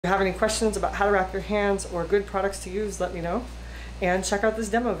If you have any questions about how to wrap your hands or good products to use, let me know. And check out this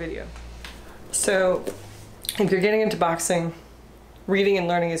demo video. So if you're getting into boxing, reading and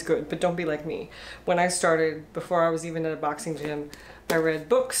learning is good, but don't be like me. When I started, before I was even at a boxing gym, I read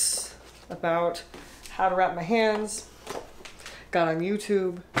books about how to wrap my hands, got on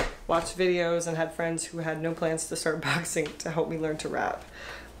YouTube, watched videos, and had friends who had no plans to start boxing to help me learn to wrap.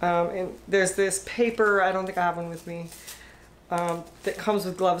 And there's this paper, I don't think I have one with me, that comes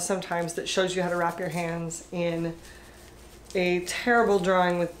with gloves sometimes that shows you how to wrap your hands in a terrible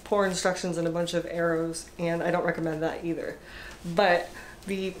drawing with poor instructions and a bunch of arrows, and I don't recommend that either. But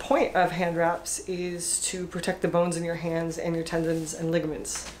the point of hand wraps is to protect the bones in your hands and your tendons and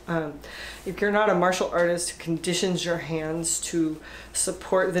ligaments. If you're not a martial artist who conditions your hands to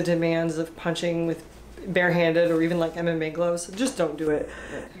support the demands of punching with barehanded or even like MMA gloves, just don't do it.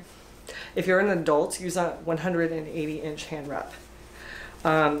 If you're an adult, use a 180-inch hand wrap.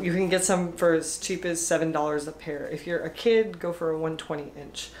 You can get some for as cheap as $7 a pair. If you're a kid, go for a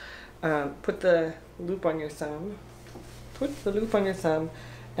 120-inch. Put the loop on your thumb. Put the loop on your thumb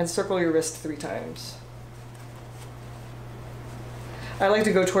and circle your wrist 3 times. I like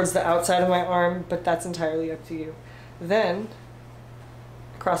to go towards the outside of my arm, but that's entirely up to you. Then,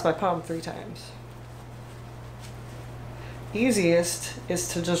 cross my palm 3 times. Easiest is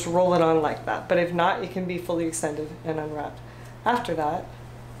to just roll it on like that, but if not, it can be fully extended and unwrapped. After that,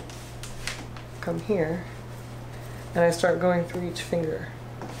 come here, and I start going through each finger.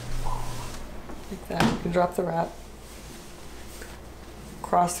 Like that. You can drop the wrap,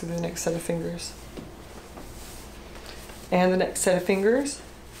 cross through the next set of fingers, and the next set of fingers,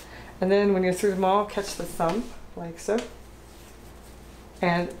 and then when you're through them all, catch the thumb, like so,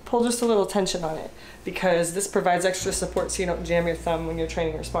 and pull just a little tension on it, because this provides extra support so you don't jam your thumb when you're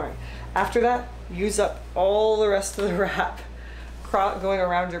training or sparring. After that, use up all the rest of the wrap going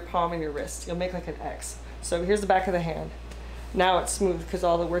around your palm and your wrist. You'll make like an X. So here's the back of the hand. Now it's smooth because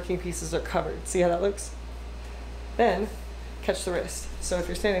all the working pieces are covered. See how that looks? Then catch the wrist. So if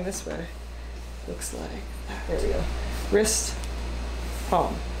you're standing this way, it looks like that. There we go. Wrist,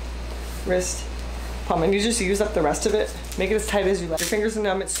 palm, wrist, palm. And you just use up the rest of it. Make it as tight as you like. Your fingers are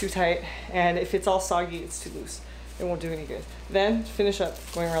numb, it's too tight. And if it's all soggy, it's too loose. It won't do any good. Then finish up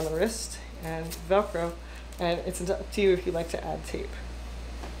going around the wrist and Velcro. And it's up to you if you like to add tape.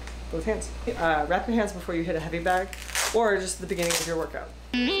 Both hands. Wrap your hands before you hit a heavy bag or just the beginning of your workout.